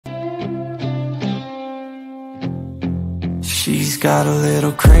She's got a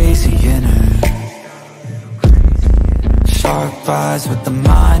little crazy in her, sharp eyes with the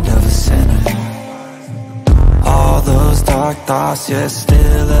mind of a sinner. All those dark thoughts, yeah,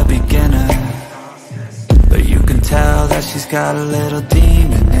 still a beginner, but you can tell that she's got a little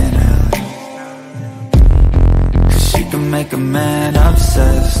demon in her. Cause she can make a man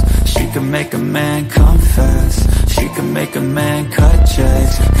obsessed, she can make a man confess, she can make a man cut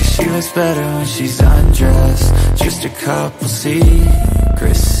checks. Cause she looks better when she's undressed, just a couple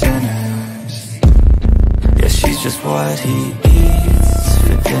secret sinners. Yeah, she's just what he eats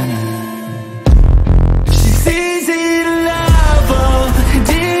for dinner. She's easy to love, oh, and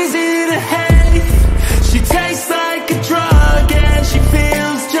easy to hate. She tastes like a drug and she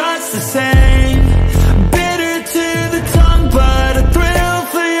feels just the same. Bitter to the tongue, but a thrill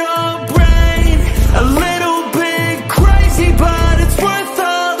for your brain. A little bit crazy, but it's worth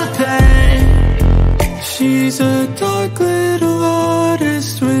all the pain. She's a dark little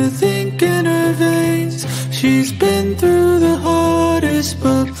artist with ink in her veins. She's been through the hardest,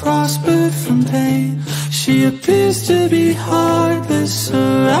 but prospered from pain. She appears to be heartless,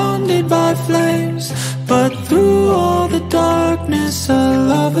 surrounded by flames, but through all the darkness, a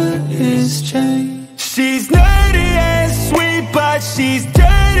lover is chained. She's nerdy and sweet, but she's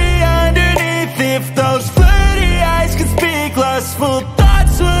dirty underneath. If those flirty eyes could speak, lustful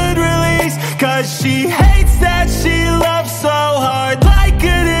thoughts would release. Cause she hates that she loves so hard, like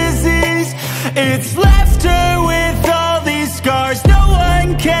a disease. It's left her with all these scars no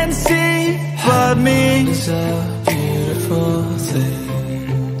one can see but me. It's a beautiful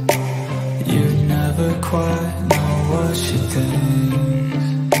thing, you never quite know what she thinks,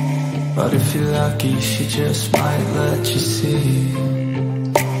 but if you're lucky, she just might let you see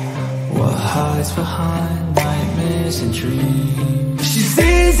what hides behind nightmares and dreams. She's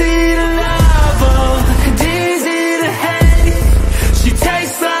easy to love, oh, and easy to hate. She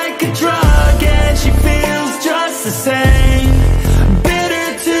tastes like a drug and she feels just the same. Bitter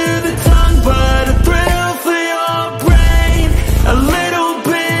to the tongue, but a thrill for your brain. A little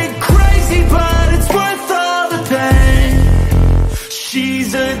bit crazy, but it's worth all the pain.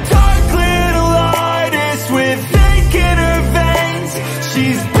 She's a dark little artist with ink in her veins.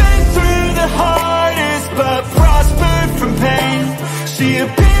 She's been through the hardest, but prospered from pain. She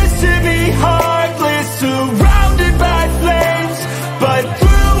appears to be heartless, surrounded by flames, but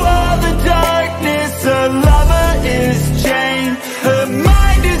through all the darkness, a lover is chained. Her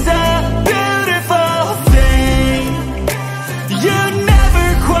mind is a beautiful thing, you never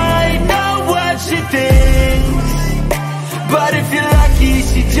quite know what she thinks, but if you're lucky,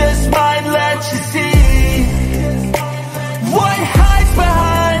 she just might let you see what hides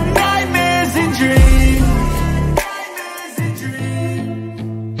behind nightmares and dreams.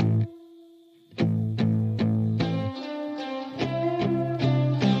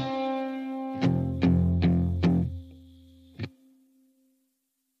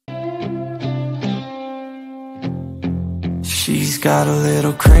 She's got a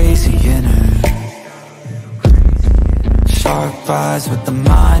little crazy in her, sharp eyes with the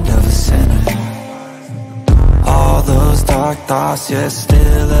mind of a sinner. All those dark thoughts, yeah,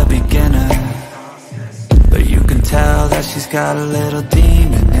 still a beginner, but you can tell that she's got a little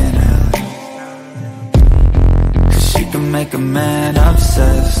demon in her. Cause she can make a man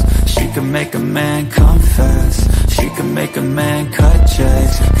obsessed, she can make a man confess, she can make a man cut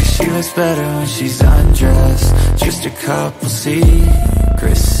checks. Cause she looks better when she's undressed, just a couple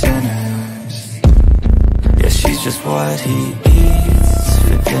secret sinners. Yeah, she's just what he eats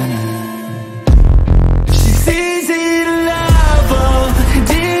for dinner. She's easy to love, oh, and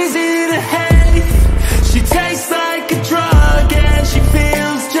easy to hate. She tastes like a drug and she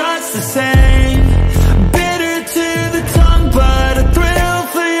feels just the same. Bitter to the tongue, but a thrill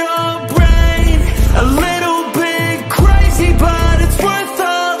for your brain. A little bit crazy, but it's worth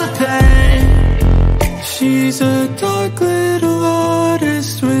all the pain. She's a dark little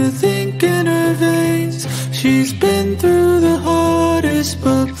artist with ink in her veins. She's been through the hardest,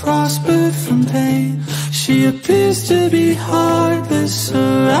 but prospered from pain. She appears to be heartless,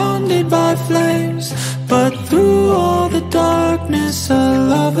 surrounded by flames, but through all the darkness, a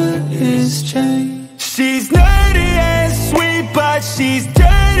lover is chained. She's nerdy and sweet, but she's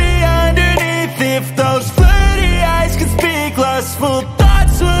dirty underneath. If those flirty eyes could speak, lustful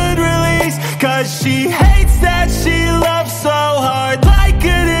thoughts would release. Cause she hates that she loves so hard, like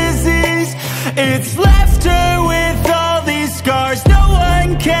a disease. It's left her with all these scars no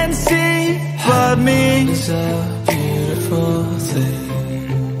one can see but me. It's a beautiful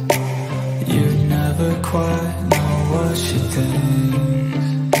thing, you never quite know what she thinks,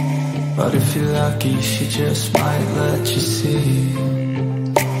 But if you're lucky, she just might let you see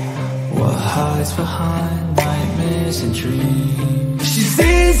what hides behind nightmares and dreams. She's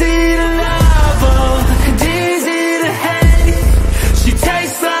easy to love, oh, and easy to hate. She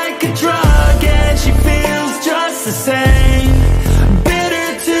tastes like a drug and she feels just the same. Bitter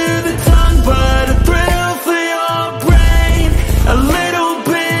to the tongue, but a thrill for your brain. A little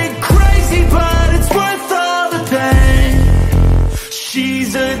bit crazy, but it's worth all the pain.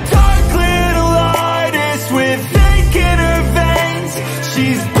 She's a dark little artist with ink in her veins.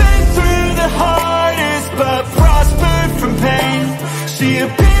 She's been through the hardest, but prospered from pain. She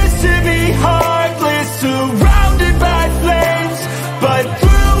appears to be heartless, surrounded by flames, but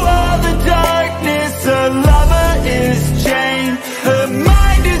through all the darkness, a lover is chained. Her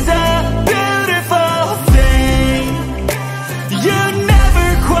mind is a beautiful thing. You never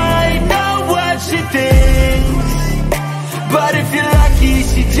quite know what she thinks, but if you're lucky,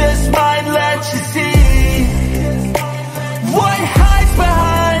 she just might let you see what hides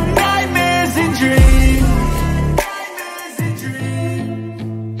behind nightmares and dreams.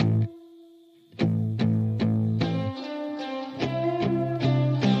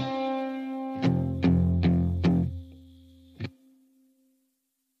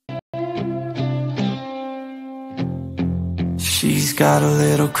 She's got a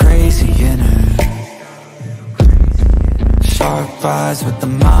little crazy in her, sharp eyes with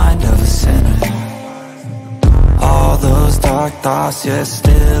the mind of a sinner. All those dark thoughts, yeah,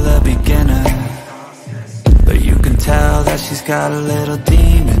 still a beginner, but you can tell that she's got a little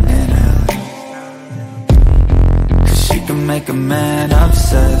demon in her. 'Cause she can make a man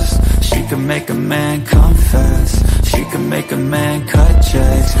obsessed, she can make a man confess, she can make a man cut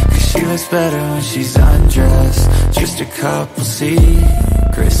checks. 'Cause she looks better when she's undressed. Just a couple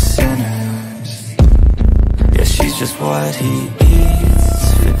secret sinners. Yeah, she's just what he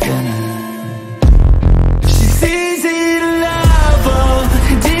eats for dinner. She's easy to love, oh,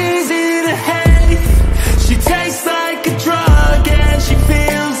 and easy to hate. She tastes like a drug and she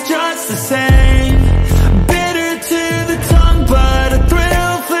feels just the same. Bitter to the tongue, but a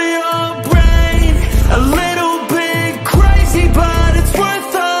thrill for your brain. A little bit crazy, but it's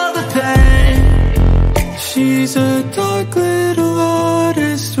worth all the pain. She's a dark little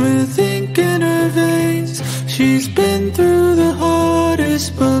artist with ink in her veins. She's been through the hardest,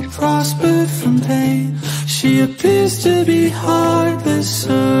 but prospered from pain. She appears to be heartless,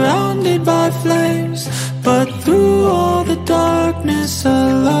 surrounded by flames, but through all the darkness, a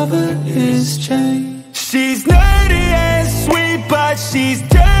lover is chained. She's nerdy and sweet, but she's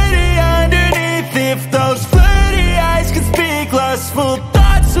dirty underneath. If those flirty eyes could speak, lustful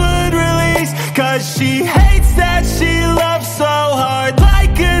thoughts would release. 'Cause she hates that she loves so hard,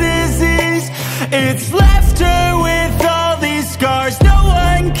 like a disease. It's left her with all these scars no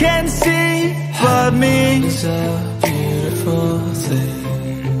one can see but me. It's a beautiful thing.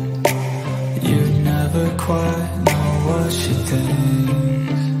 You never quite know what she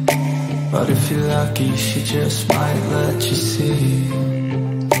thinks, but if you're lucky, she just might let you see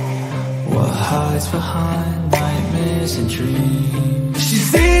what hides behind nightmares and dreams.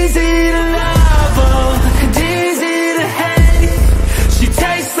 She's easy to love, oh, and easy to hate. She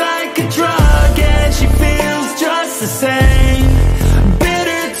tastes like a drug and she feels just the same.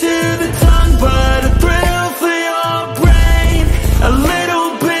 Bitter to the tongue, but a thrill for your brain. A little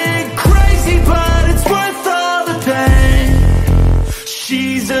bit crazy, but it's worth all the pain.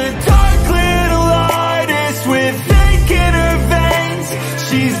 She's a dark little artist with ink in her veins.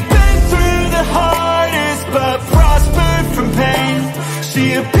 She's been through the hardest, but prospered from pain. She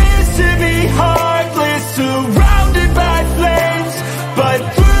appears to be heartless, surrounded by flames, but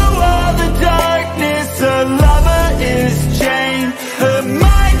through all the darkness, a lover is chained. Her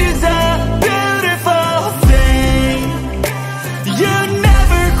mind is a beautiful thing. You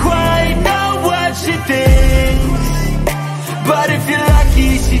never quite know what she thinks, but if you're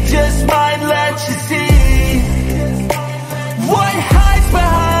lucky, she just might let you see what hides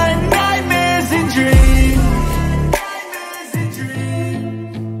behind nightmares and dreams.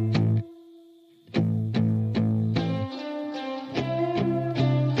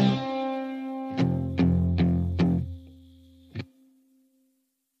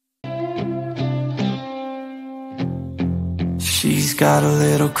 She's got a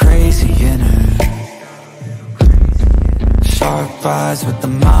little crazy in her, sharp eyes with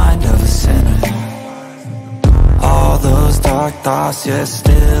the mind of a sinner. All those dark thoughts, yeah,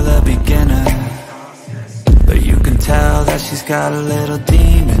 still a beginner, but you can tell that she's got a little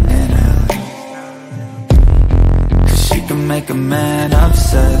demon in her. 'Cause she can make a man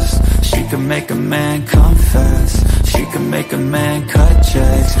obsessed, she can make a man confess, she can make a man cut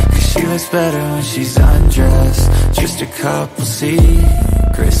checks. 'Cause she she looks better when she's undressed. Just a couple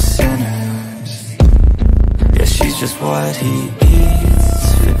secret sinners. Yeah, she's just what he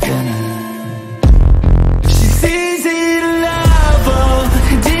eats for dinner. She's easy to love, oh,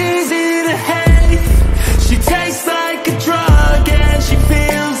 and easy to hate. She tastes like a drug and she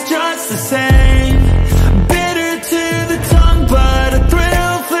feels just the same. Bitter to the tongue, but a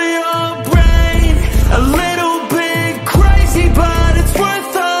thrill for your brain. A little bit crazy, but it's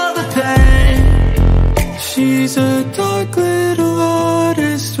worth all the pain. She's a dark little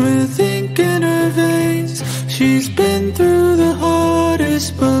artist with ink in her veins. She's been through the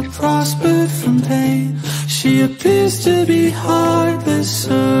hardest, but prospered from pain. She appears to be heartless,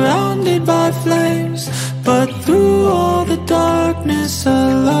 surrounded by flames, but through all the darkness,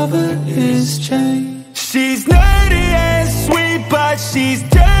 a lover is chained. She's nerdy and sweet, but she's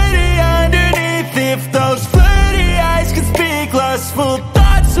dirty underneath. If those flirty eyes could speak, lustful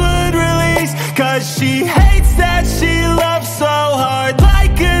thoughts would release. Cause she hates that she loves so hard,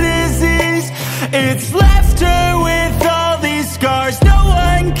 like a disease. It's left her with all these scars no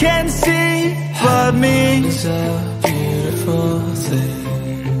one can see but me. It's a beautiful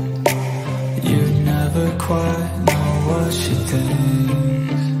thing. You'd never quite know what she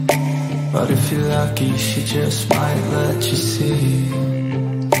thinks, but if you're lucky, she just might let you see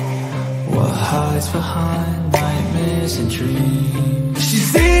what hides behind nightmares and dreams.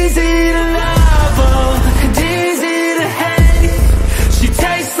 She's easy to love, oh, and easy to hate. She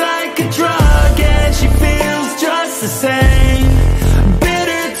tastes like a drug and she feels just the same.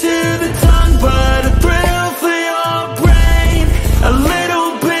 Bitter to the tongue, but a thrill for your brain. A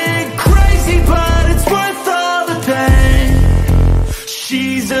little bit crazy, but it's worth all the pain.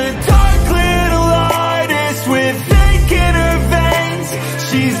 She's a dark little artist with ink in her veins.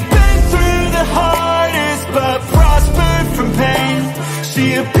 She's been through the hardest, but prospered from pain. She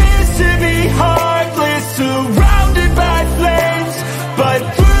appears to be heartless, surrounded by flames, but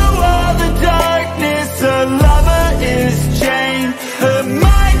through all the darkness, a lover is chained. Her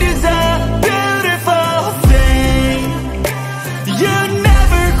mind is a beautiful thing. You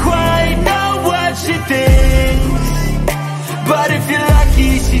never quite know what she thinks, but if you're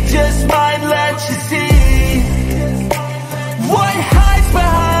lucky, she just might let you see what hides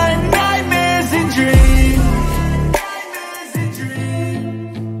behind nightmares and dreams.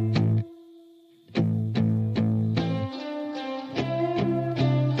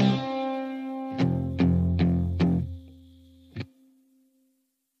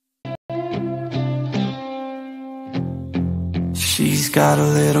 She's got a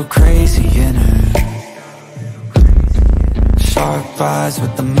little crazy in her, sharp eyes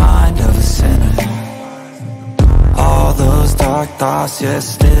with the mind of a sinner. All those dark thoughts, yeah,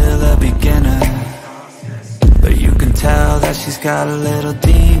 still a beginner, but you can tell that she's got a little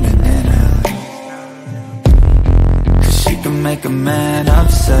demon in her. Cause she can make a man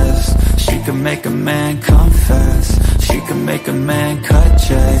obsessed, she can make a man confess, she can make a man cut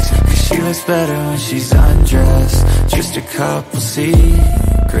checks. Cause she looks better when she's undressed. Just a couple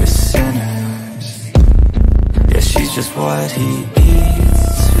secret sinners. Yeah, she's just what he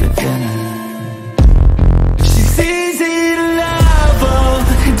eats for dinner. She's easy to love, oh,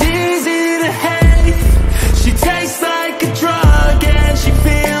 and easy to hate. She tastes like a drug and she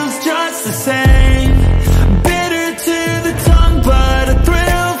feels just the same. Bitter to the tongue, but a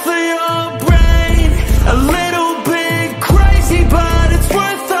thrill for your brain. A little bit crazy, but it's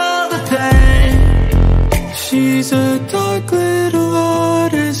worth all the pain. She's a dark little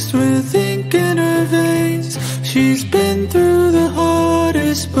artist with ink in her veins. She's been through the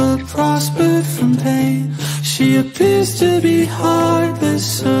hardest, but prospered from pain. She appears to be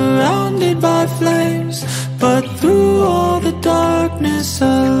heartless, surrounded by flames, but through all the darkness,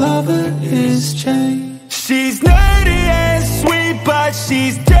 a lover is chained. She's nerdy and sweet, but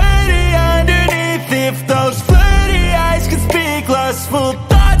she's dirty underneath. If those flirty eyes could speak, lustful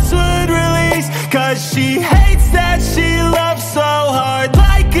thoughts would release. Cause she hates that she loves so hard,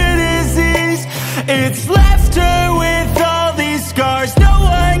 like a disease. It's left her with all these scars no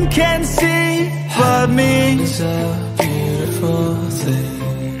one can see but me. It's a beautiful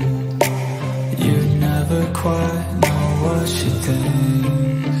thing. You'd never quite know what she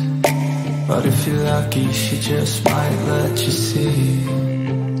thinks, but if you're lucky, she just might let you see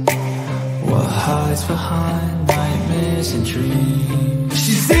what hides behind nightmares and dreams.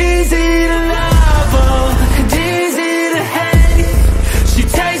 She's easy to love, oh, and easy to hate. She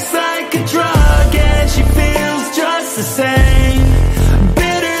tastes like a drug and she feels just the same.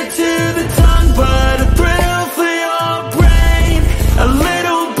 Bitter to the tongue, but a thrill for your brain. A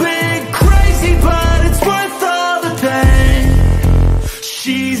little bit crazy, but it's worth all the pain.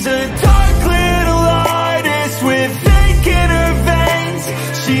 She's She's a dark little artist with ink in her veins.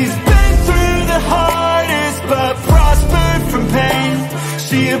 She's been through the hardest but prospered from pain.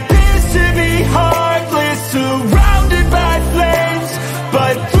 She appears to be heartless, surrounded by flames,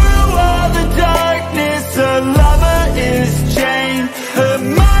 but through all the darkness a lover is chained. Her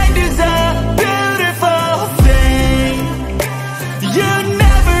mind is a beautiful thing. You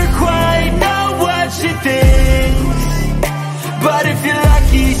never quite know what she thinks, but if you're lucky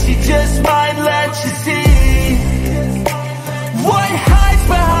she just might let you see what hides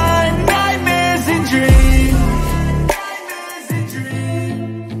behind nightmares and dreams.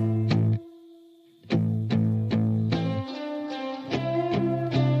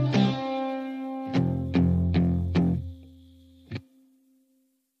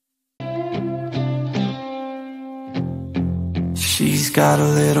 She's got a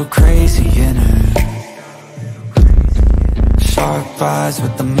little crazy in her, sharp eyes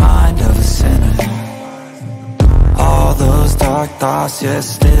with the mind of a sinner. All those dark thoughts, yeah,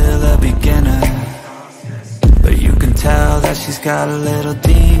 still a beginner, but you can tell that she's got a little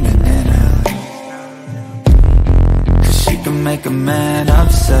demon in her. 'Cause she can make a man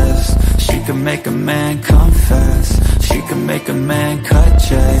obsessed, she can make a man confess, she can make a man cut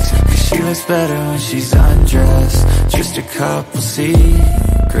checks. 'Cause she looks better when she's undressed. Just a couple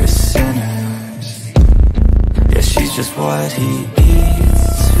secret sinners. Yeah, she's just what he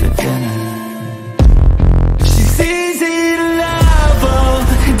eats for dinner. She's easy to love,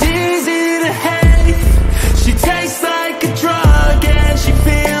 and easy to hate. She tastes like a drug and she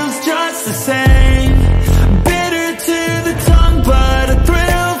feels just the same. Bitter to the tongue, but a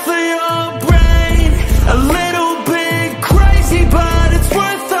thrill for your brain. A little bit crazy, but it's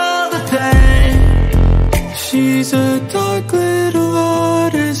worth all the pain. She's a dark little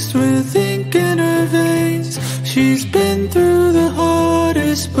artist with ink in her veins. She's been through the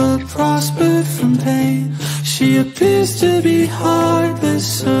hardest but prospered from pain. She appears to be heartless,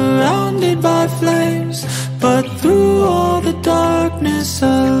 surrounded by flames, but through all the darkness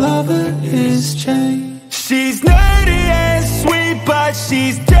a lover is chained. She's nerdy and sweet, but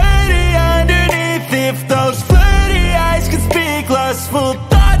she's dirty underneath. If those flirty eyes could speak, lustful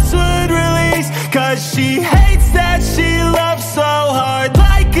thoughts would release. 'Cause she hates that she loves so hard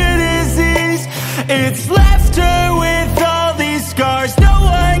like a disease. It's left her with all these scars no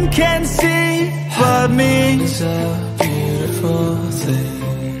one can see but me. It's a beautiful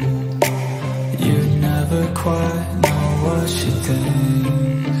thing. You never quite know what she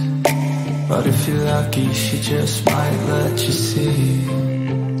thinks, but if you're lucky she just might let you see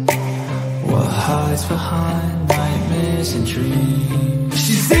what hides behind nightmares and dreams.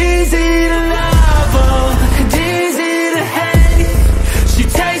 She's easy to love, and easy to hate. She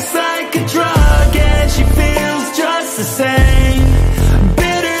tastes like a drug and she feels just the same.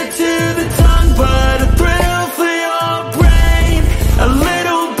 Bitter to the tongue, but a thrill for your brain. A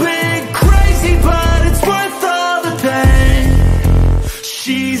little bit crazy, but it's worth all the pain.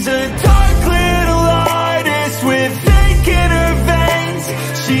 She's a dark little artist with ink in her veins.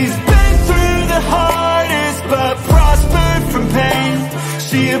 She's been through the hardest but prospered from pain.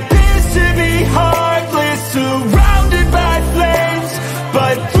 She appears to be heartless, surrounded by flames,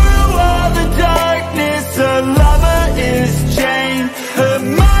 but through all the darkness a lover is chained. Her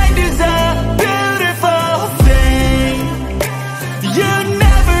mind is a beautiful thing. You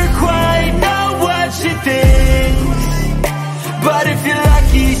never quite know what she thinks, but if you're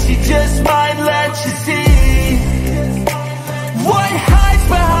lucky she just might let you see what hides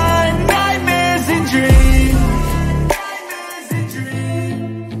behind nightmares and dreams.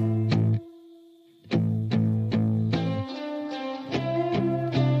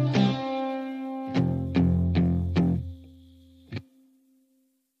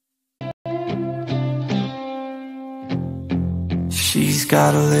 She's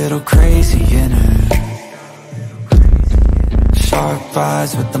got a little crazy in her, sharp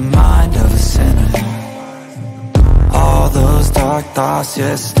eyes with the mind of a sinner. All those dark thoughts,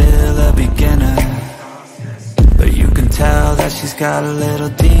 yeah, still a beginner, but you can tell that she's got a little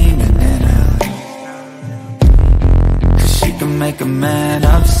demon in her. 'Cause she can make a man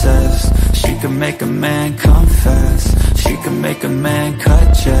obsessed, she can make a man confess, she can make a man cut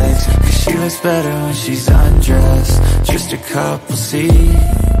checks. 'Cause she looks better when she's undressed. Just a couple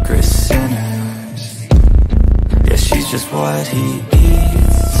secret sinners. Yeah, she's just what he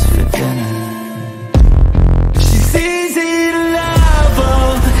eats for dinner. She's easy to love,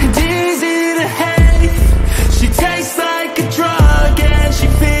 and easy to hate. She tastes like a drug and she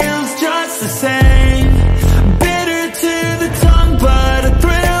feels just the same. Bitter to the tongue, but a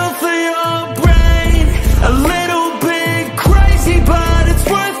thrill for your brain. A little bit crazy, but it's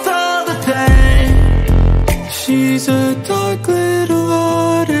worth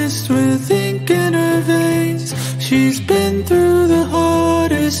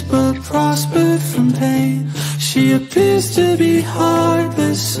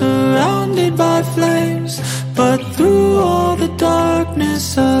heartless, surrounded by flames. But through all the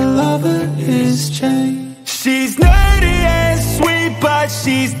darkness, a lover is changed. She's nerdy and sweet, but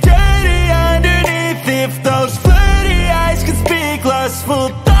she's dirty underneath. If those flirty eyes could speak, lustful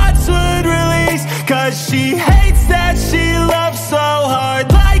thoughts would release. Cause she hates that she loves so hard,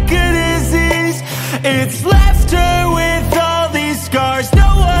 like a disease. It's left her with all these scars no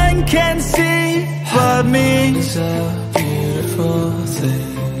one can see but me. It's a beautiful thing.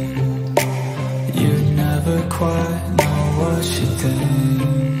 You never quite know what she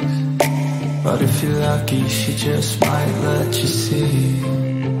thinks, but if you're lucky, she just might let you see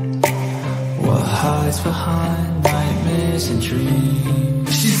what hides behind nightmares and dreams.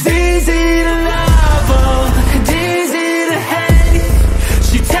 She's easy to love, oh, and easy to hate.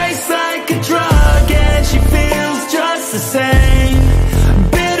 She tastes like a drug and she feels just the same.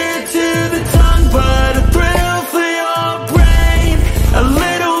 Bitter to the tongue, but a thrill for your brain. A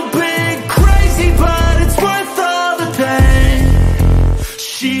little bit crazy, but it's worth all the pain.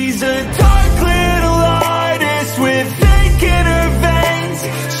 She's a dark little artist with ink in her veins.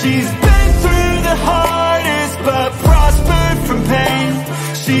 She's been through the hardest, but prospered from pain.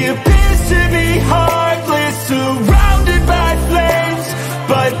 She appears to be heartless, surrounded by flames.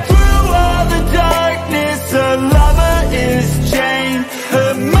 But through all the darkness, a lover is chained.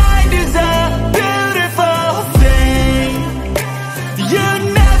 Her mind is a beautiful thing. You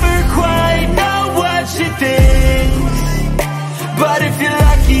never quite know what she thinks, but if you're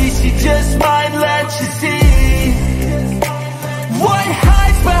lucky, she just might let you see what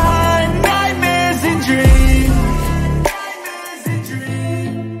hides behind nightmares and dreams.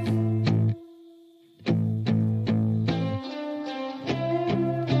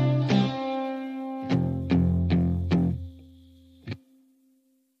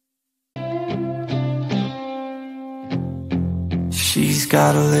 She's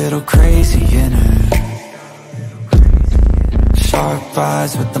got a little crazy in her, sharp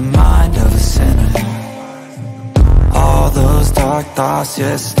eyes with the mind of a sinner. All those dark thoughts,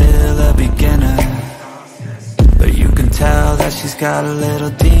 yeah, still a beginner, but you can tell that she's got a little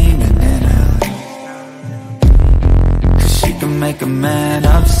demon in her. Cause she can make a man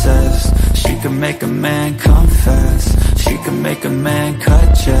obsessed, she can make a man confess, she can make a man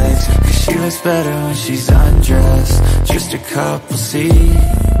cut checks. Cause she looks better when she's undressed. Just a couple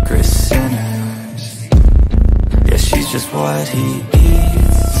secret sinners, yeah, she's just what he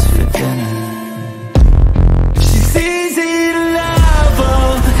eats for dinner. She's easy to love,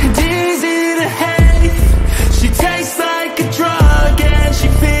 oh, and easy to hate. She tastes like a drug and she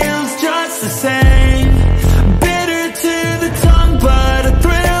feels just the same. Bitter to the tongue, but a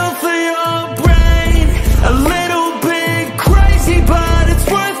thrill for your brain. A little bit crazy, but it's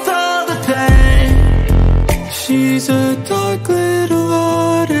worth all the pain. She's a dark little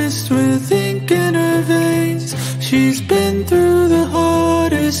artist with ink in her veins. She's been through the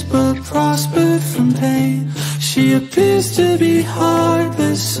hardest, but prospered from pain. She appears to be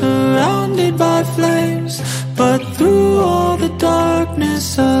heartless, surrounded by flames. But through all the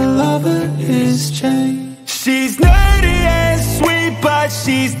darkness, a lover is chained. She's nerdy and sweet, but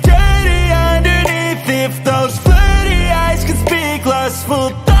she's dirty underneath. If those flirty eyes could speak, lustful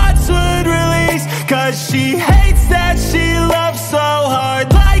thoughts would release. Cause she hates that she loves so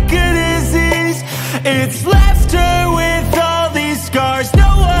hard, like a disease. It's left her with all these scars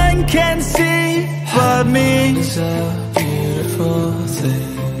no one can see but me. It's a beautiful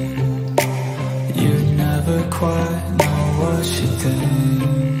thing. You never quite know what she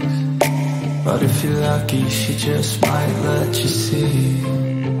thinks, but if you're lucky, she just might let you see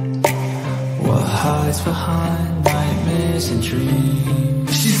what hides behind nightmares and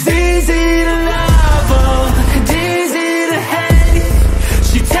dreams. She's easy to love, oh, and easy to hate.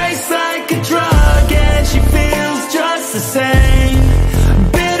 She tastes like a drug and she feels just the same.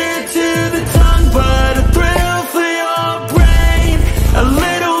 Bitter to the tongue, but a thrill for your brain. A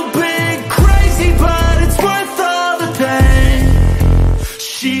little bit crazy, but it's worth all the pain.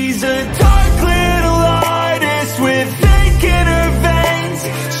 She's a dark little artist with ink in her veins.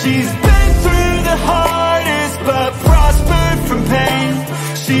 She's been through the hardest, but prospered from pain.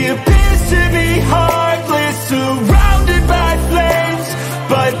 She appears to be heartless, surrounded by flames.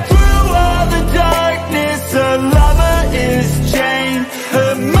 But through all the darkness, a lover is chained.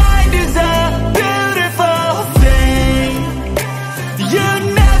 Her mind is a beautiful thing. You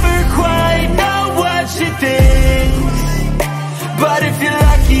never quite know what she thinks, but if you're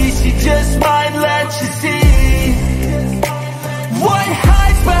lucky, she just might let you see what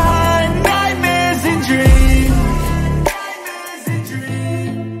hides behind nightmares and dreams.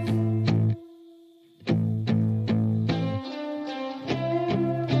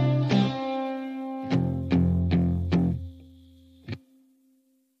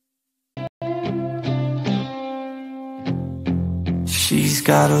 She's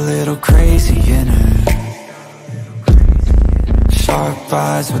got a little crazy in her, sharp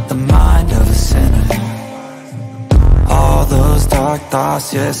eyes with the mind of a sinner. All those dark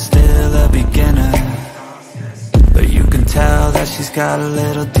thoughts, yeah, still a beginner, but you can tell that she's got a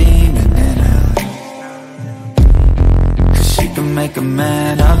little demon in her. 'Cause she can make a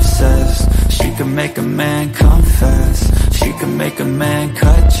man obsessed, she can make a man confess, she can make a man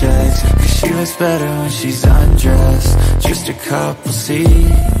cut checks. 'Cause she looks better when she's undressed. Just a couple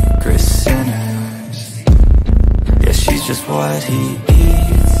secret sinners. Yeah, she's just what he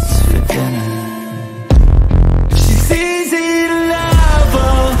eats for dinner. She's easy to love,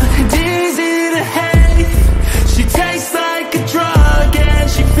 and easy to hate. She tastes like a drug and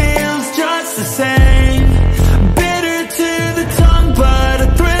she feels just the same. Bitter to the tongue, but a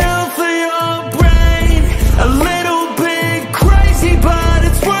thrill for your brain. A little bit crazy, but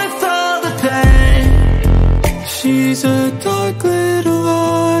it's worth all the pain. She's a dark little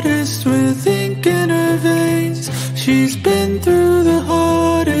artist with ink in her veins. She's been through the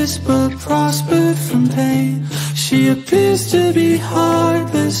hardest, but prospered from pain. She appears to be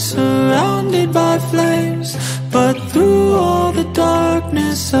heartless, surrounded by flames, but through all the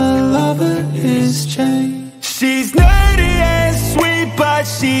darkness, a lover is changed. She's nerdy and sweet, but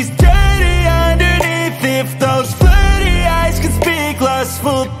she's dirty underneath. If those flirty eyes could speak,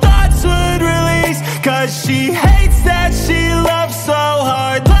 lustful thoughts would release. 'Cause she hates that she loves so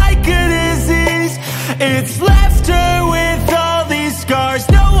hard, like a disease. It's left her with all these scars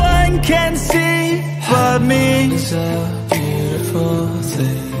no one can see but me. It's a beautiful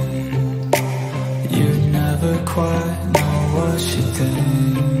thing, you never quite know what she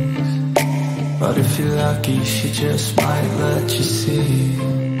thinks, but if you're lucky, she just might let you see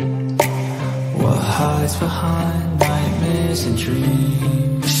what hides behind nightmares and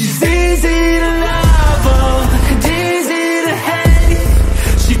dreams. She's easy to love, and easy to hate.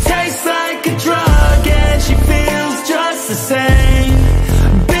 She tastes like a drug and she feels just the same.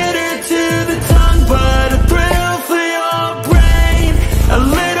 Bitter to the tongue, but a thrill for your brain. A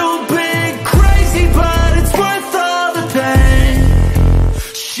little bit crazy, but it's worth all the pain.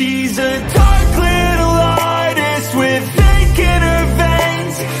 She's a dark little artist with ink in her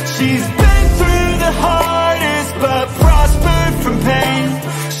veins. She's been through the hardest, but prospered from pain.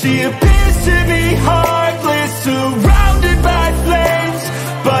 She appears to be heartless, surrounded by flames,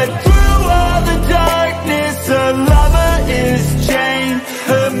 but through all the darkness, a lover is Jane.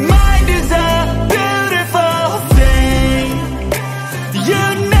 Her mind is a beautiful thing, you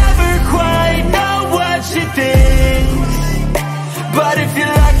never quite know what she thinks, but if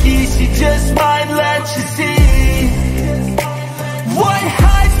you're lucky, she just might let you see what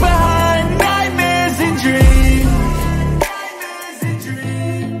hides behind nightmares and dreams.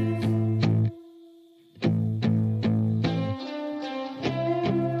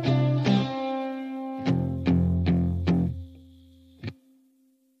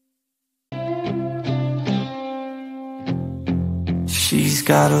 She's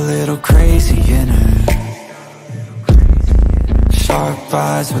got a little crazy in her, sharp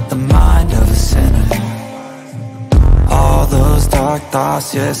eyes with the mind of a sinner. All those dark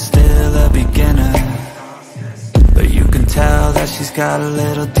thoughts, yeah, still a beginner, but you can tell that she's got a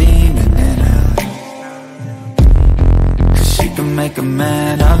little demon in her. 'Cause she can make a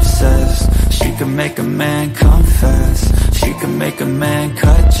man obsessed, she can make a man confess, she can make a man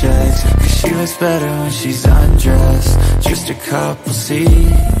cut checks. 'Cause she looks better when she's undressed. Just a couple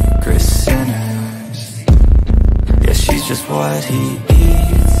secret sinners. Yeah, she's just what he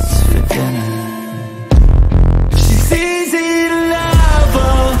eats for dinner. She's easy to love,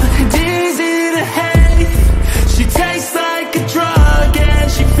 and easy to hate. She tastes like a drug and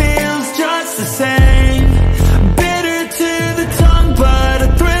she feels just the same. Bitter to the tongue, but a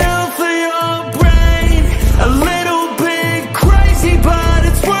thrill for your brain. A little bit crazy, but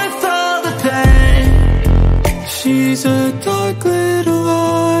it's worth all the pain. She's a dark little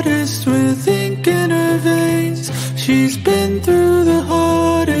artist with ink in her veins. She's been through the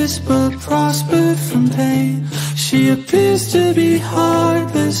hardest, but prospered from pain. She appears to be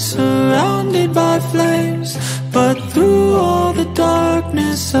heartless, surrounded by flames, but through all the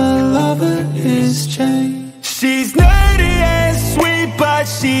darkness, a lover is changed. She's nerdy and sweet, but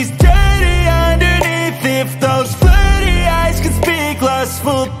she's dirty underneath. If those flirty eyes could speak,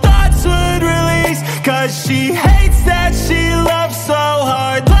 lustful thoughts would release. 'Cause she hates that she loves so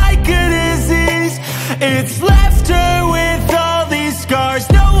hard, like a disease. It's left her with all these scars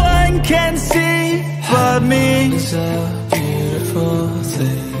no one can see but me. It's a beautiful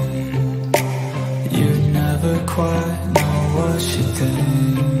thing, you never quite know what she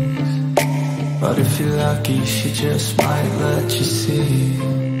thinks, But if you're lucky, she just might let you see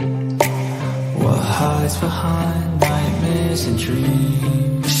what hides behind nightmares and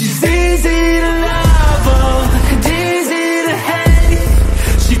dreams. She's easy to love, oh, and easy to hate.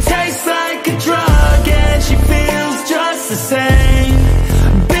 She tastes like a drug and she feels just the same.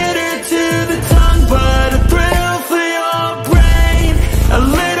 Bitter to the tongue, but a thrill for your brain. A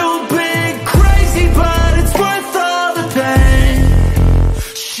little bit crazy, but it's worth all the pain.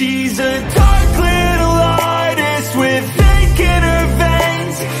 She's a dark little artist with ink in her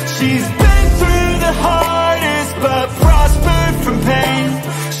veins. She's been through the hardest, but prospered from pain.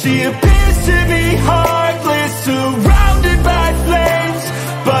 She appears to be heartless, surrounded by flames,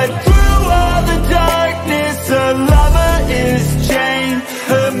 but through all the darkness, her lover is Jane.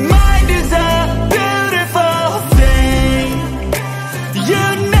 Her mind is a beautiful thing. You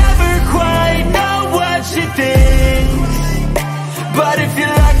never quite know what she thinks, but if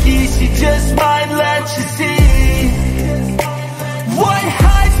you're lucky, she just might let you see what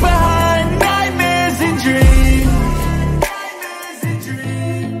hides behind nightmares and dreams.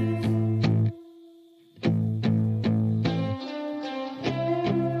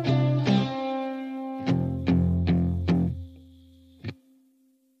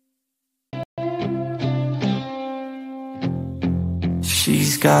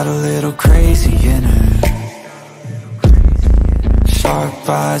 She's got a little crazy in her, sharp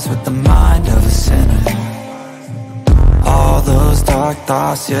eyes with the mind of a sinner. All those dark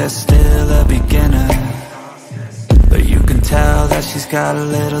thoughts, yeah, still a beginner, but you can tell that she's got a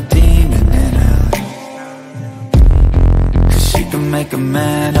little demon in her. 'Cause she can make a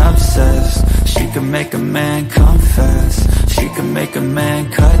man obsessed, she can make a man confess, she can make a man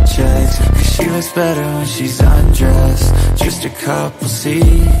cut checks. 'Cause she looks better when she's undressed. Just a couple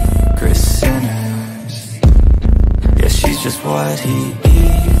secret sinners. Yeah, she's just what he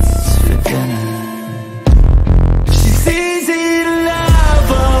eats for dinner. She's easy to love,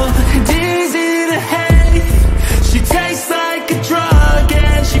 oh, and easy to hate. She tastes like a drug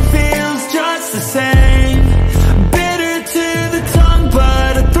and she feels just the same. Bitter to the tongue,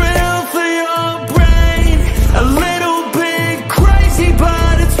 but a thrill for your brain. A little bit crazy,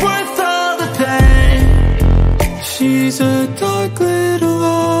 but it's worth all the pain. She's a dark little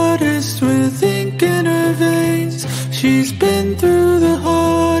artist with ink in her veins. She's been through the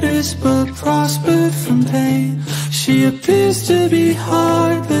hardest, but prospered from pain. She appears to be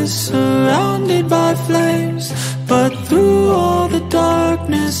heartless, surrounded by flames, but through all the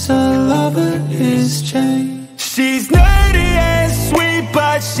darkness, her lover is Jane. She's nerdy and sweet,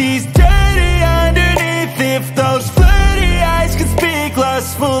 but she's dirty underneath. If those flirty eyes could speak,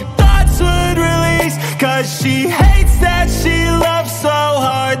 lustful thoughts would release. 'Cause she hates that she loves so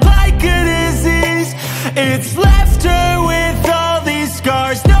hard, like a disease. It's left her with all these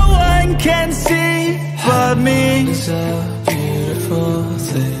scars no one can see but me. It's a beautiful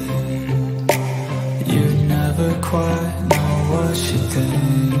thing. You never quite know what she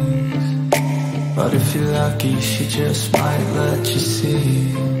thinks, but if you're lucky, she just might let you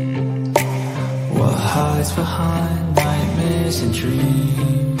see what hides behind nightmares and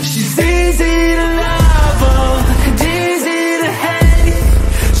dreams. She's easy to love, oh, and easy to hate.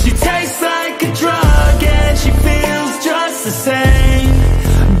 She tastes like a drug and she feels just the same.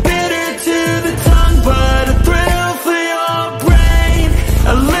 Bitter to the tongue, but a thrill for your brain.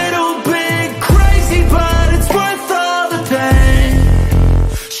 A little bit crazy, but it's worth all the pain.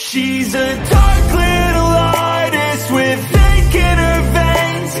 She's a dark little artist with ink in her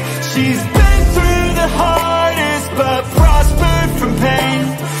veins. She's been through the hardest, but prospered from pain.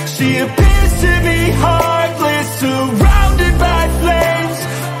 She appears to be heartless, surrounded by flames,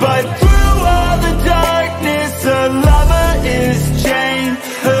 but through all the darkness, her lover is Jane.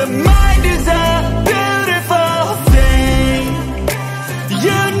 Her mind is a beautiful thing.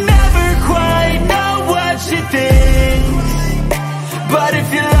 You never quite know what she thinks, but if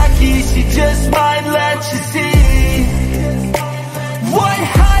you're lucky, she just might let you see what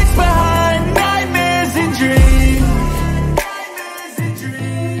hides behind nightmares and dreams.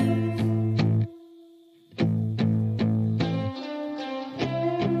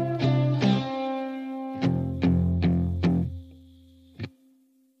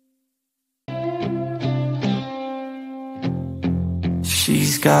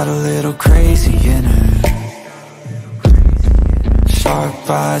 She's got a little crazy in her, sharp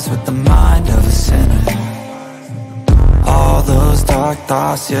eyes with the mind of a sinner. All those dark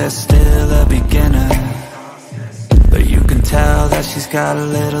thoughts, yeah, still a beginner, but you can tell that she's got a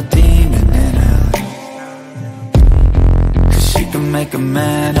little demon in her. 'Cause she can make a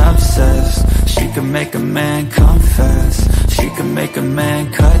man obsessed, she can make a man confess, She can make a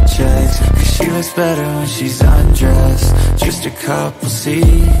man cut checks, 'cause she looks better when she's undressed. Just a couple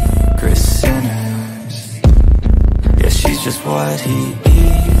secret sinners. Yeah, she's just what he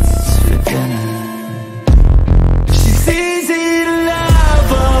eats for dinner. She's easy to love,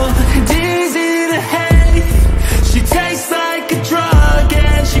 oh, and easy to hate. She tastes like a drug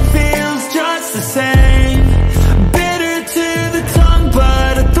and she feels just the same. Bitter to the tongue,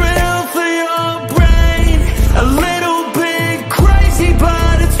 but a thrill for your brain. A little bit crazy,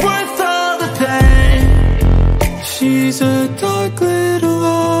 but it's worth all the pain. She's a dark little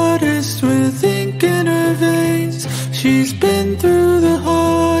artist with ink in her veins. She's been through the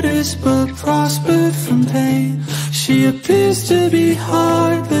hardest, but prospered from pain. She appears to be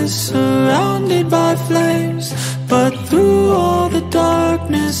heartless, surrounded by flames, but through all the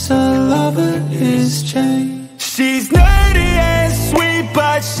darkness, a lover is changed. She's nerdy and sweet,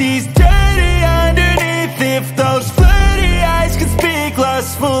 but she's dirty underneath. If those flirty eyes could speak,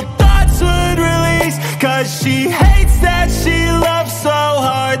 lustful thoughts would release. 'Cause she hates that she loves so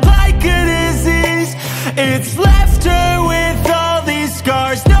hard, like a disease. It's left her with all these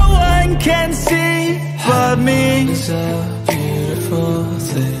scars no one can see but me. It's a beautiful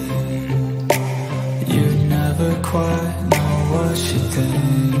thing. You never quite know what she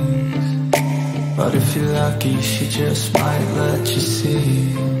thinks, but if you're lucky, she just might let you see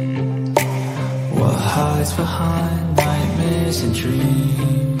what hides behind nightmares and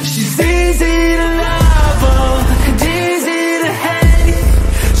dreams. She's easy to love, oh, and easy to hate.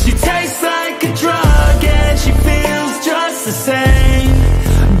 She tastes like a drug and she feels just the same.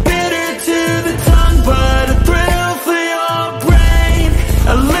 Bitter to the tongue, but a thrill for your brain.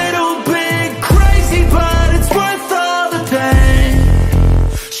 A little bit crazy, but it's worth all the pain.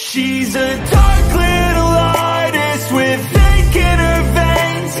 She's a dark little artist with ink in her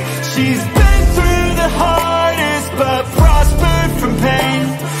veins. She's been through the hardest, but prospered from pain.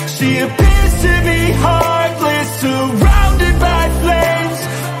 She appears to be heartless, surrounded by flames,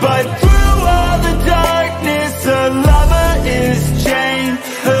 but through all the darkness, a lover is chained.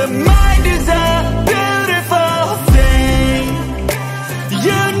 Her mind is a beautiful thing.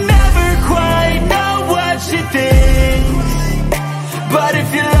 You never quite know what she thinks, but if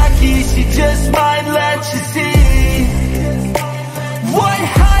you're lucky, she just might let you see what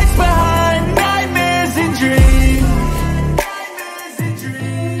hides behind nightmares and dreams.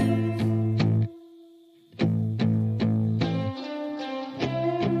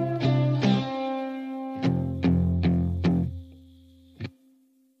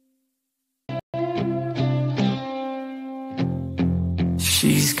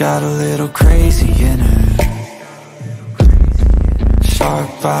 She's got a little crazy in her,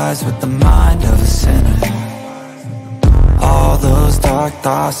 sharp eyes with the mind of a sinner. All those dark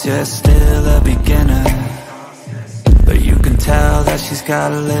thoughts, yeah, still a beginner, but you can tell that she's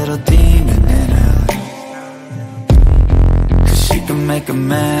got a little demon in her. 'Cause she can make a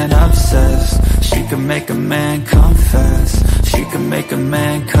man obsessed, she can make a man confess, she can make a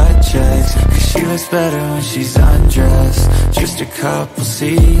man cut checks, 'cause she looks better when she's undressed. Just a couple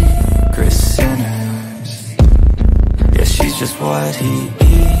secret sinners. Yeah, she's just what he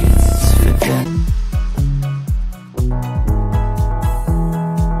eats for dinner.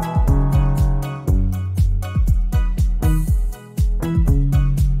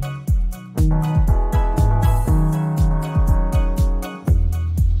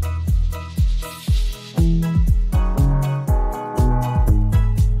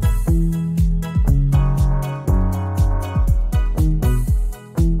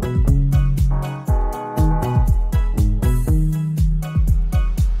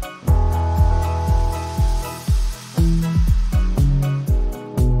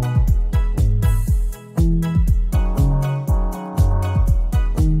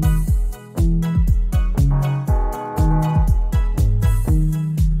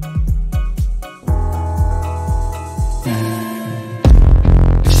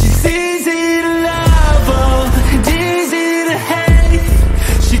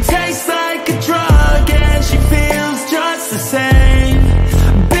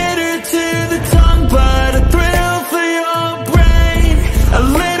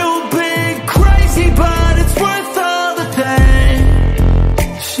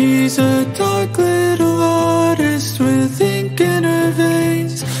 She's a dark little artist with ink in her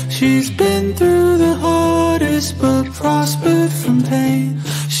veins. She's been through the hardest but prospered from pain.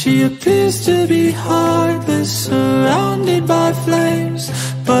 She appears to be heartless, surrounded by flames,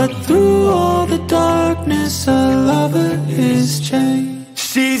 but through all the darkness, a lover is chained.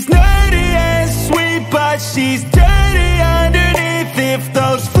 She's nerdy and sweet, but she's dirty underneath. If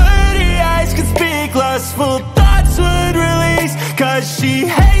those flirty eyes could speak, lustful thoughts would release.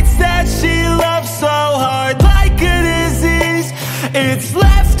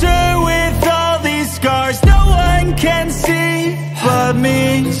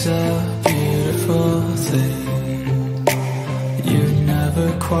 me's a beautiful thing. You never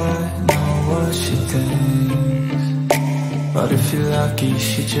quite know what she thinks, but if you're lucky,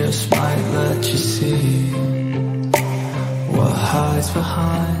 she just might let you see what hides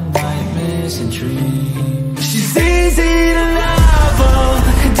behind nightmares and dreams. She's easy to love,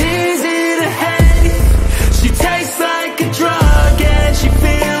 oh, and easy to hate. She tastes like a drug and she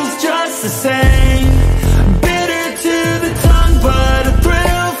feels just the same. Bitter to the tongue, but a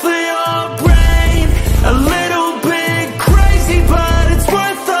thrill for your brain. A little bit crazy, but it's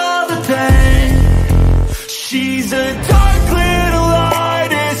worth all the pain. She's a dark little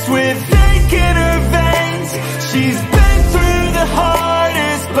artist with ink in her veins. She's been through the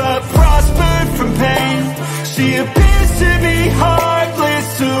hardest, but prospered from pain. She appears to be heartless,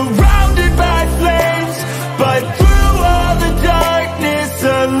 surrounded by flames, but through all the darkness,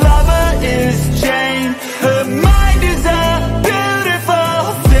 a lover is chained. Her mind is a beautiful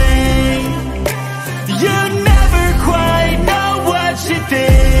thing. You never quite know what she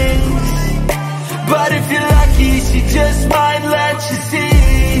thinks, but if you're lucky, she just might let you see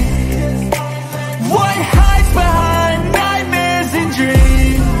what hides behind nightmares and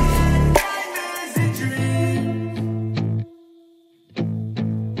dreams.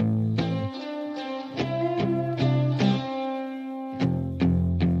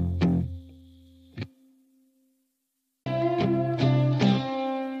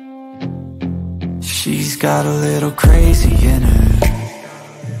 She's got a little crazy in her,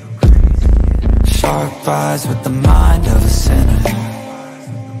 sharp eyes with the mind of a sinner.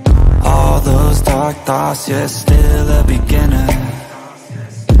 All those dark thoughts, yeah, still a beginner,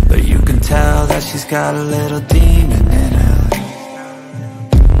 but you can tell that she's got a little demon in her.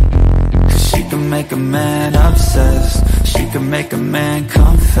 'Cause she can make a man obsessed, she can make a man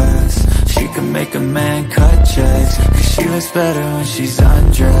confess, she can make a man cut checks. 'Cause she looks better when she's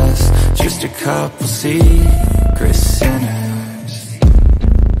undressed. Just a couple secret sinners.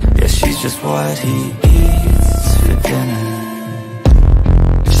 Yeah, she's just what he eats for dinner.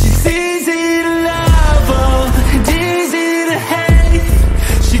 She's easy to love, oh, and easy to hate.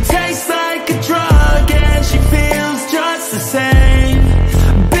 She tastes like a drug and she feels just the same.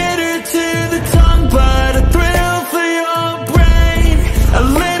 Bitter to the tongue, but a thrill for your brain. A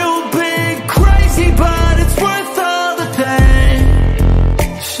little bit crazy, but it's worth all the pain.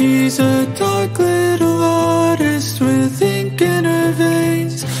 She's a dark little artist with ink in her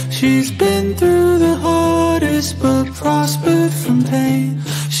veins. She's been through the hardest, but prospered from pain.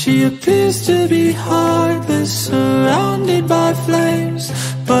 She appears to be heartless, surrounded by flames,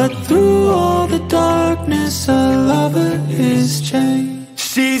 but through all the darkness, a lover is chained.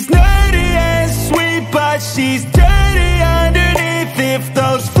 She's nerdy and sweet, but she's dirty underneath. If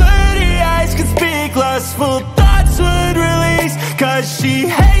those flirty eyes could speak, lustful thoughts would release. 'Cause she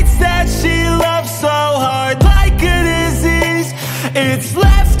hates that she loves so hard, like a disease. It's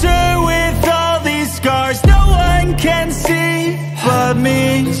left her with all these scars no one can see but me.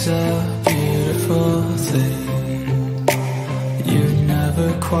 It's a beautiful thing. You never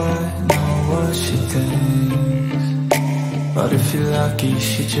quite know what she thinks, but if you're lucky,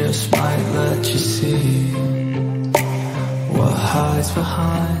 she just might let you see what hides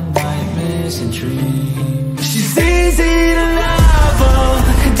behind nightmares and dreams. She's easy to love, oh,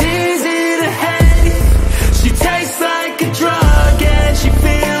 and easy to hate. She tastes like a drug and she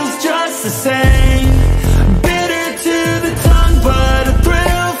feels just the same. Bitter to the tongue, but a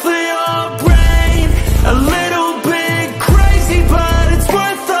thrill for your brain. A little bit crazy, but it's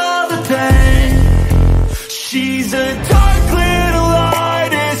worth all the pain. She's a dark little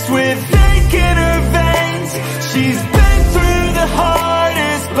artist with ink in her veins. She's been through the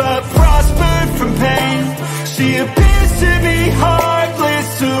hardest, but prospered from pain. She appears to be heartless,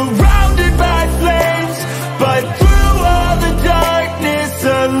 surrounded by flames, but through all the darkness,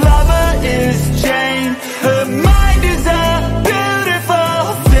 a lover is chained. Her mind is a beautiful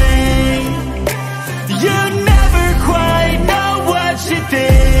thing. You never quite know what she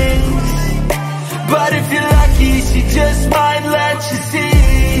thinks, but if you're lucky, she just might let you see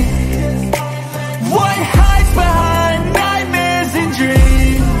what hides behind nightmares and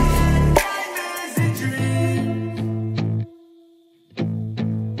dreams.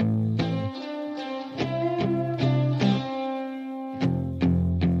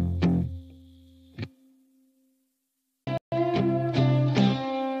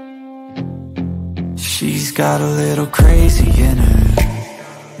 She's got a little crazy in her,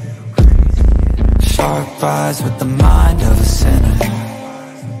 sharp eyes with the mind of a sinner.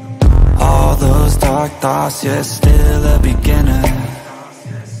 All those dark thoughts, yeah, still a beginner,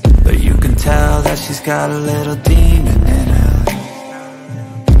 but you can tell that she's got a little demon in her.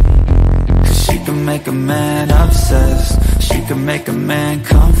 can make a man obsessed. She can make a man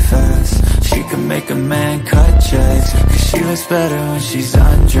confess. She can make a man cut checks, cause she looks better when she's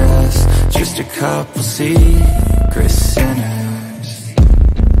undressed. Just a couple secret sinners.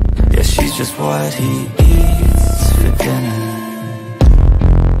 Yeah, she's just what he eats for dinner.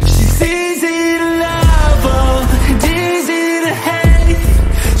 She's easy to love, oh, and easy to hate.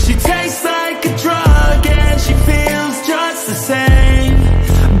 She tastes like a drug and she feels just the same.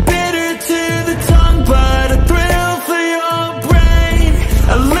 Bitter to the tongue, but a thrill for your brain.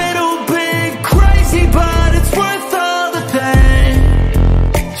 A little bit crazy, but it's worth all the pain.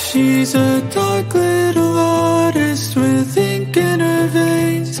 She's a dark little artist with ink in her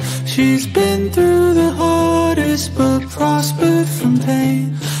veins. She's been through the hardest, but prospered from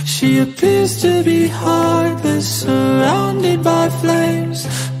pain. She appears to be heartless, surrounded by flames,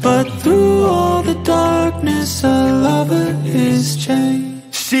 but through all the darkness, a lover is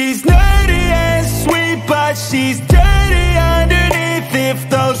changed. She's nerdy and sweet, but she's dirty underneath. If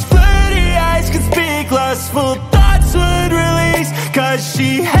those flirty eyes could speak, lustful thoughts would release. Cause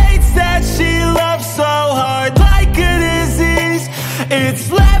she hates that she loves so hard, like a disease.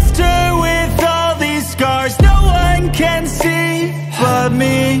 It's left her with all these scars no one can see but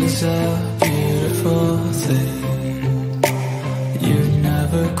me. It's a beautiful thing. You'd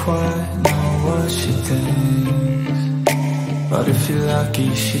never quite know what she thinks, but if you're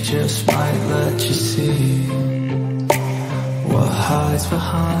lucky, she just might let you see what hides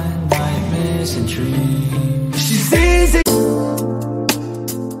behind nightmares and dreams. She's easy.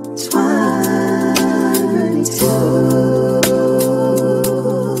 22.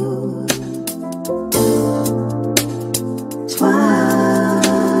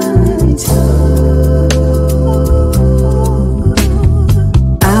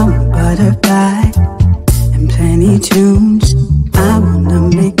 I want butterfly and plenty tunes. I wanna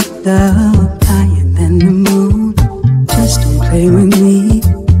make love higher than the moon. Just don't play with me,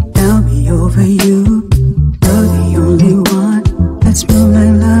 I'll be over you. You're the only one. Let's move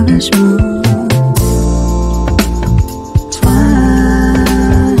like lovers move.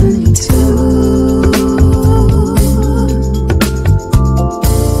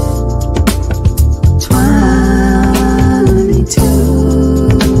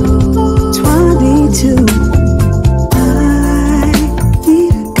 22. I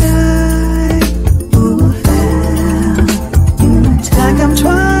need a guy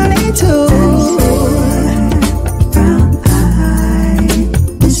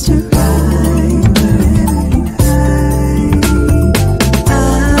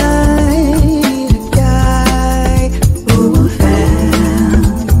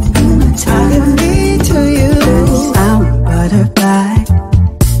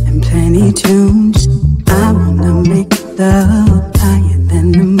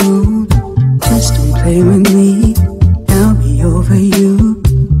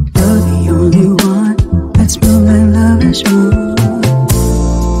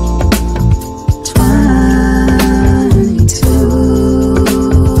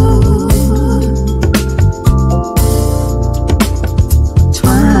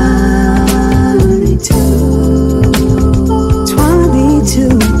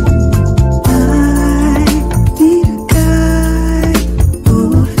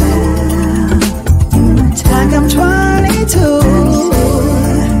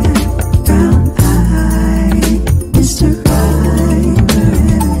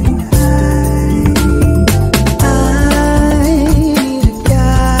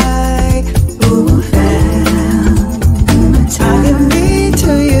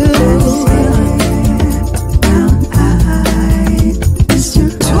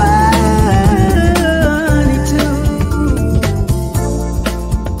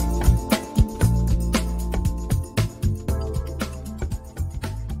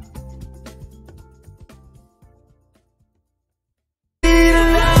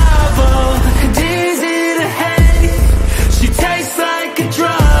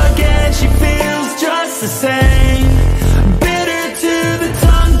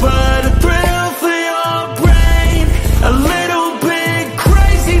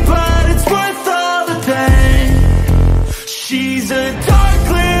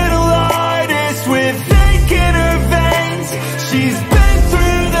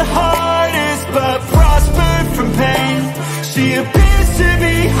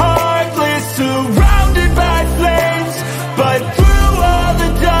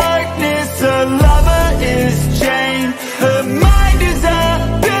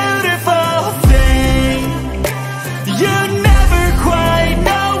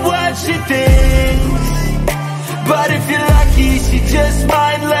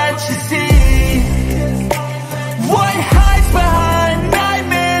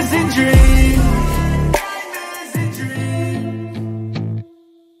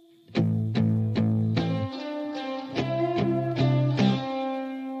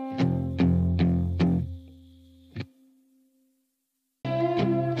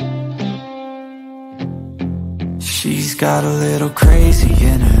She's got a little crazy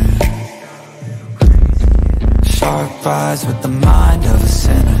in her, sharp eyes with the mind of a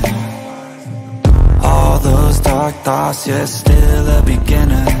sinner. All those dark thoughts, yeah, still a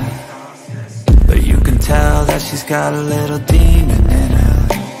beginner, but you can tell that she's got a little demon in her.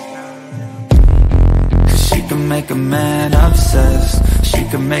 Cause she can make a man obsessed, she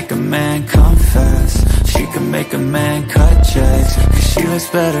can make a man confess, she can make a man cut checks. Cause she looks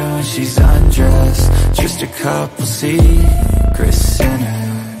better when she's undressed. Just a couple secret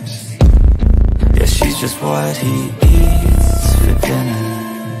sinners. Yeah, she's just what he eats for dinner.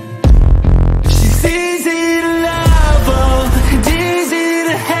 She's easy to love, oh, and easy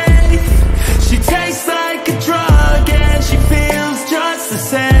to hate. She tastes like a drug and she feels just the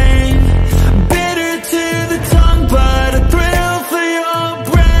same. Bitter to the tongue, but a thrill for your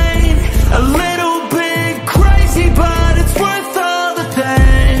brain. A little bit crazy, but it's worth all the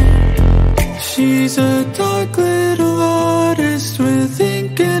pain. She's a dark little artist with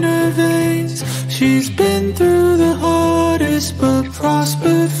ink in her veins. She's been through the hardest, but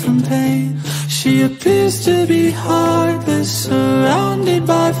prospered from pain. She appears to be heartless, surrounded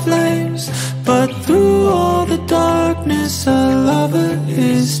by flames, but through all the darkness, a lover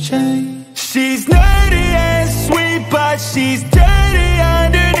is chained. She's nerdy and sweet, but she's dirty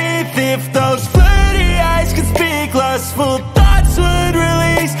underneath. If those flirty eyes could speak, lustful thoughts would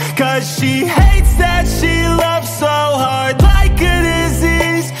release. Cause she hates that she loves so hard, like a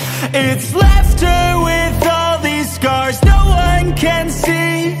disease. It's left her with all these scars no one can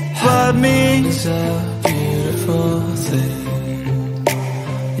see but me. It's a beautiful thing,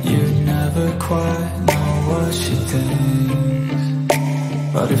 you'd never quite know what she thinks,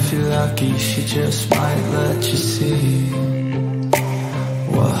 but if you're lucky she just might let you see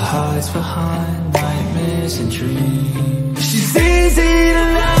what hides behind nightmares and dreams. She's easy to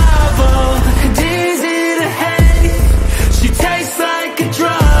love, oh, and easy to hate. She tastes like a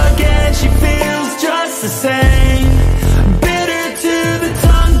drug and she feels just the same. Bitter to the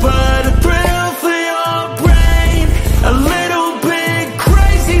tongue, but a thrill for your brain. A little bit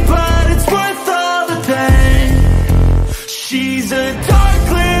crazy, but it's worth all the pain. She's a dark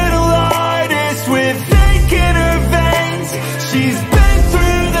little artist with ink in her veins. She's been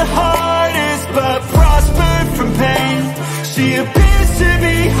through the hardest, but prospered from pain. She appears to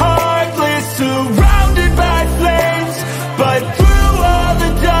be heartless, surrounded by flames, but through all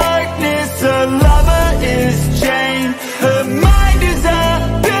the darkness, a lover is chained. Her mind is a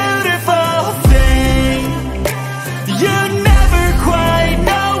beautiful thing, you never quite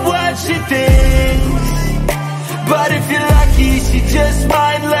know what she thinks, but if you're lucky, she just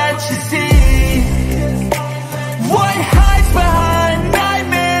might let you see what hides behind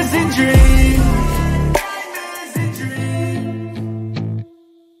nightmares and dreams.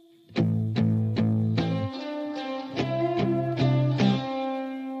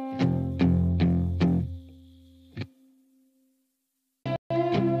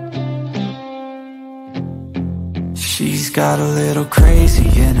 She's got a little crazy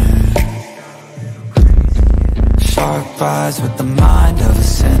in her, sharp eyes with the mind of a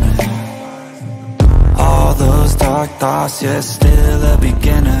sinner. All those dark thoughts, yeah, still a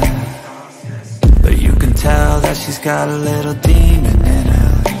beginner, but you can tell that she's got a little demon in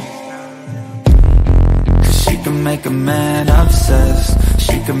her. Cause she can make a man obsessed,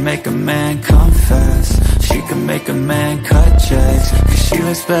 she can make a man confess, she can make a man cut checks. Cause she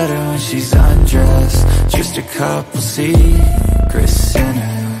looks better when she's undressed. Just a couple secret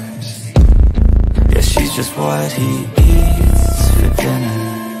sinners. Yeah, she's just what he eats for dinner.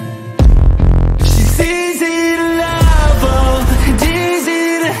 She's easy to love, oh, and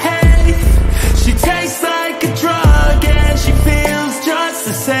easy to hate. She tastes like a drug and she feels just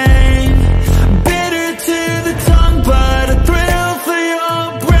the same. Bitter to the tongue, but a thrill for your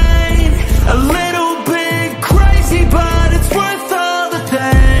brain. A little bit crazy, but it's worth all the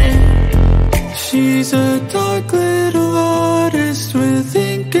pain. She's a dark little artist with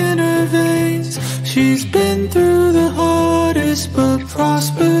ink in her veins. She's been through the hardest, but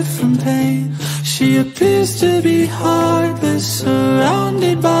prospered from pain. She appears to be heartless,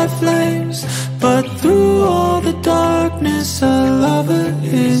 surrounded by flames, but through all the darkness, a lover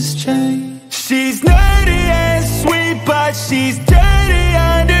is chained. She's nerdy and sweet, but she's dirty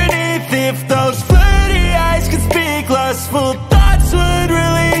underneath. If those flirty eyes could speak, lustful thoughts would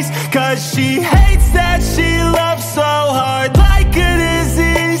release. Cause she hates that she loves so hard, like a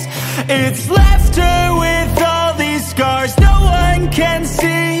disease. It's left her with all these scars no one can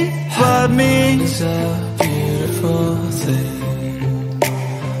see but me. It's a beautiful thing,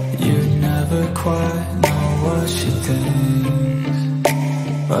 you'd never quite know what she thinks,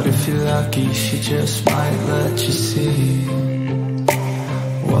 But if you're lucky, she just might let you see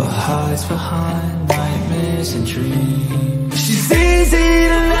what hides behind nightmares and dreams. She's easy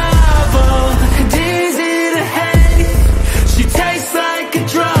to love, oh, and easy to hate. She tastes like a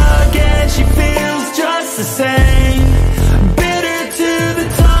drug and she feels just the same. Bitter to the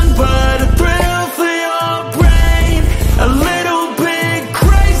tongue, but a thrill for your brain. A little bit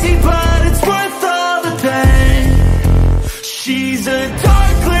crazy, but it's worth all the pain. She's a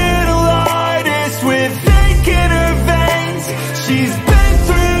dark little artist with ink in her veins. She's been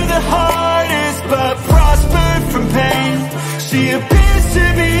through the hardest, but prospered from pain. She appears to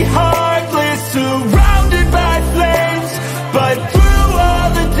be heartless, surrounded by flames, but through all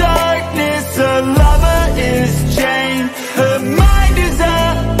the darkness, a lover is chained. Her mind is a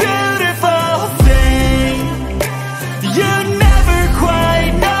beautiful thing. You never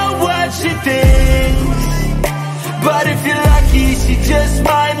quite know what she thinks, but if you're lucky, she just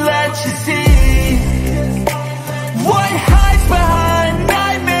might let you see what hides behind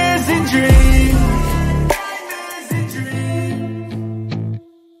nightmares and dreams.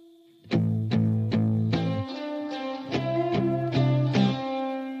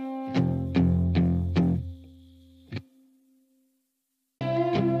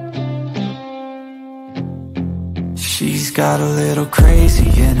 She's got a little crazy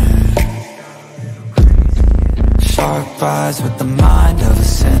in her, sharp eyes with the mind of a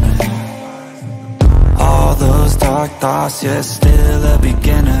sinner. All those dark thoughts, yeah, still a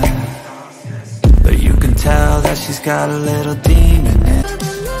beginner, but you can tell that she's got a little demon in her.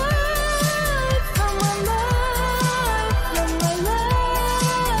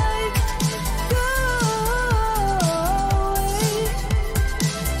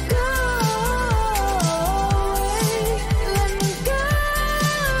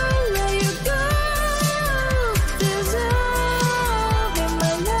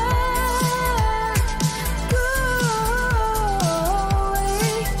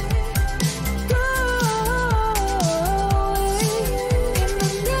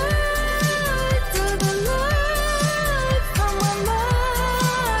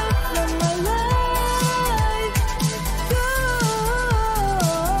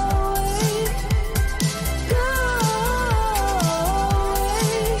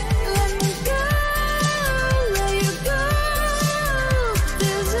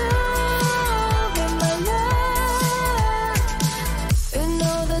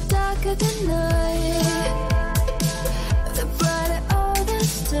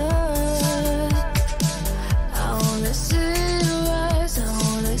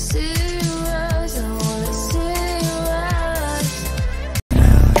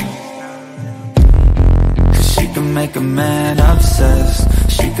 Make a man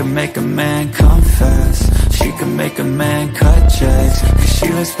obsessed, she can make a man confess, she can make a man cut checks, 'cause she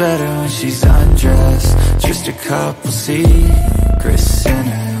looks better when she's undressed. Just a couple secret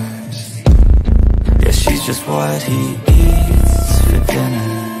sinners, yeah, she's just what he eats for dinner.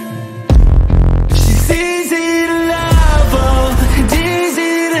 She's easy to love, oh, and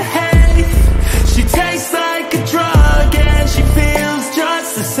easy to hate. She tastes like a drug and she feels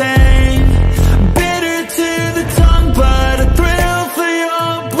just the same. But a thrill for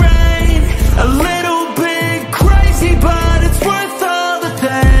your brain. A little bit crazy, but it's worth all the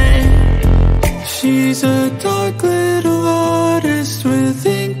pain. She's a dark little artist with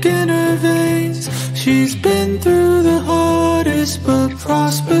ink in her veins. She's been through the hardest, but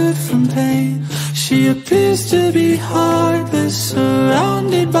prospered from pain. She appears to be heartless,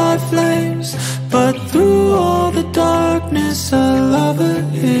 surrounded by flames, but through all the darkness, a lover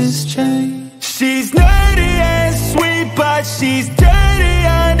is chained. She's nerdy and sweet, but she's dirty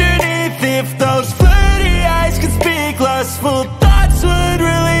underneath. If those flirty eyes could speak, lustful thoughts would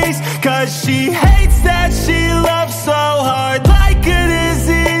release. 'Cause she hates that she loves so hard, like a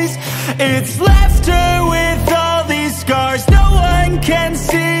disease. It's left her with all these scars no one can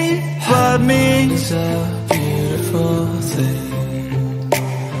see but me. It's a beautiful thing.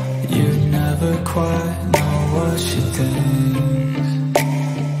 You never quite know what she thinks,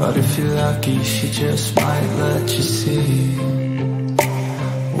 but if you're lucky, she just might let you see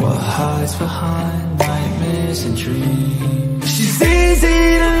what hides behind nightmares and dreams. She's easy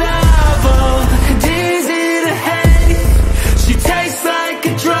to love, oh, and easy to hate. She tastes like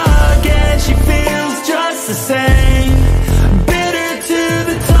a drug and she feels just the same. Bitter to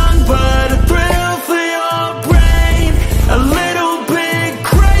the tongue, but a thrill for your brain. A little bit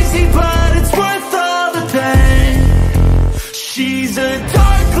crazy, but it's worth all the pain. She's a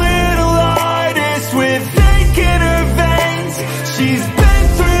dark little artist with ink in her veins. She's been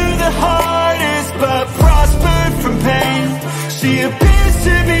through the hardest, but prospered from pain. She appears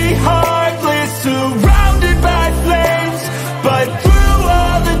to be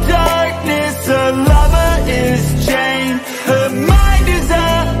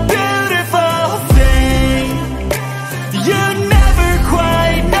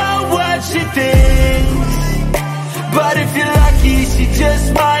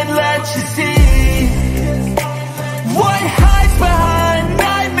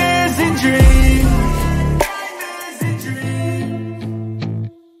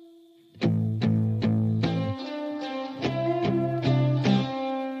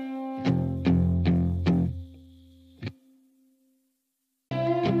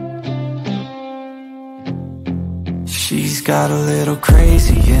She's got a little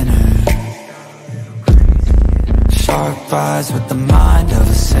crazy in her, sharp eyes with the mind of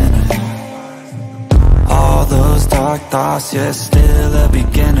a sinner. All those dark thoughts, yeah, still a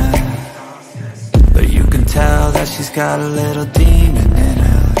beginner, but you can tell that she's got a little demon in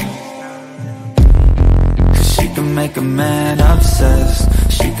her. 'Cause she can make a man obsessed,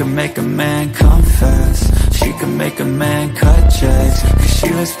 she can make a man confess, she can make a man cut checks. 'Cause she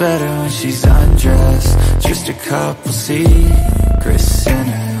looks better when she's undressed. Just a couple secret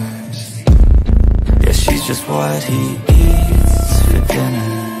sinners. Yeah, she's just what he eats for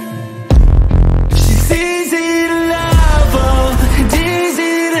dinner. She's easy to love, and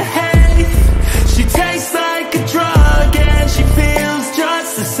easy to hate. She tastes like a drug and she feels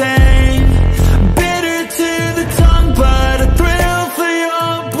just the same. Bitter to the tongue, but a thrill for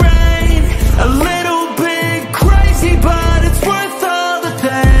your brain. A little bit crazy, but it's worth all the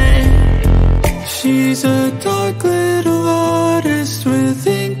pain. She's a dark little artist with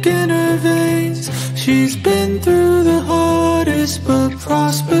ink in her veins. She's been through the hardest, but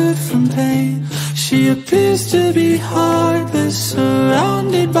prospered from pain. She appears to be heartless,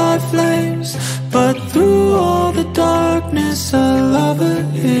 surrounded by flames, but through all the darkness, a lover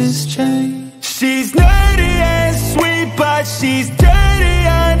is changed. She's nerdy and sweet, but she's dirty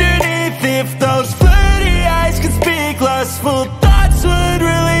underneath. If those flirty eyes could speak, lustful thoughts would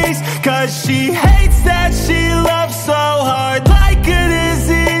release. 'Cause she hates that she loves so hard, like a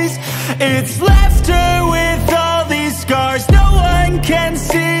disease. It's left her with all these scars no one can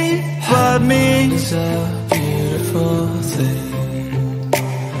see but me. It's a beautiful thing,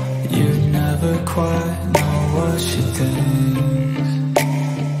 you never quite know what she thinks,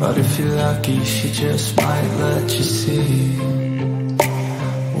 but if you're lucky, she just might let you see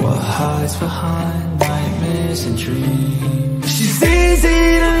what hides behind nightmares and dreams. She's easy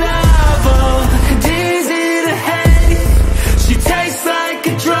to love, and easy to hate. She tastes like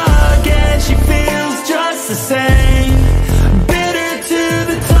a drug and she feels just the same. Bitter to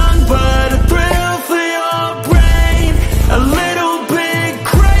the tongue, but a thrill for your brain. A little bit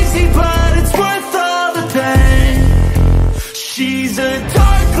crazy, but it's worth all the pain. She's a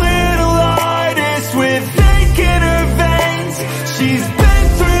dark little artist with ink in her veins. She's been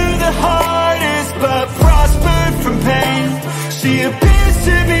through the hardest, but prospered from pain. She appears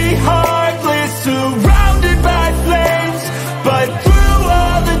to be heartless, surrounded by flames, but through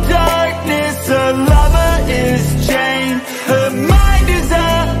all the darkness, a lover is Jane. Her mind is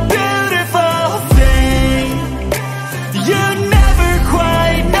a beautiful thing, you never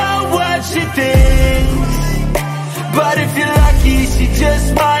quite know what she thinks, but if you're lucky, she just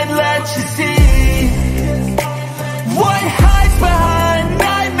might let you see what hides behind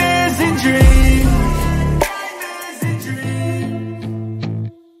nightmares and dreams.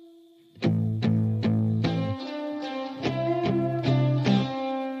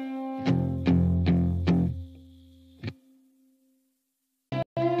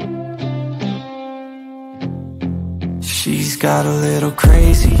 She's got a little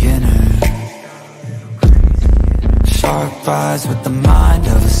crazy in her, sharp eyes with the mind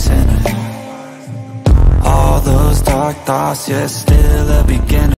of a sinner. All those dark thoughts, yeah, still a beginner.